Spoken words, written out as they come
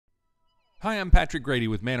Hi, I'm Patrick Grady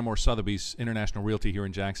with Manamore Sotheby's International Realty here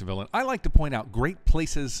in Jacksonville, and I like to point out great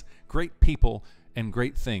places, great people, and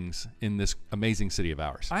great things in this amazing city of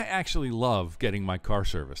ours. I actually love getting my car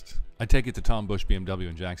serviced. I take it to Bush BMW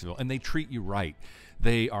in Jacksonville, and they treat you right.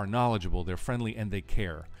 They are knowledgeable, they're friendly, and they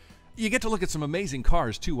care. You get to look at some amazing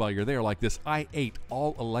cars, too, while you're there, like this i8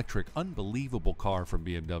 all-electric, unbelievable car from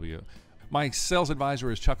BMW. My sales advisor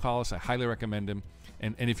is Chuck Hollis. I highly recommend him.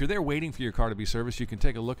 And if you're there waiting for your car to be serviced, you can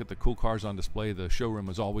take a look at the cool cars on display. The showroom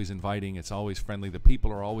is always inviting. It's always friendly. The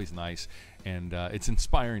people are always nice. And it's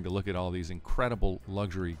inspiring to look at all these incredible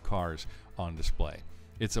luxury cars on display.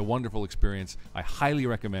 It's a wonderful experience. I highly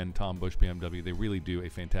recommend Bush BMW. They really do a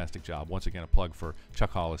fantastic job. Once again, a plug for Chuck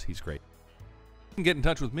Hollis. He's great. You can get in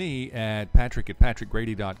touch with me at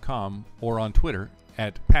patrick@patrickgrady.com or on Twitter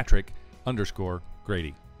at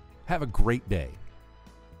Patrick_Grady. Have a great day.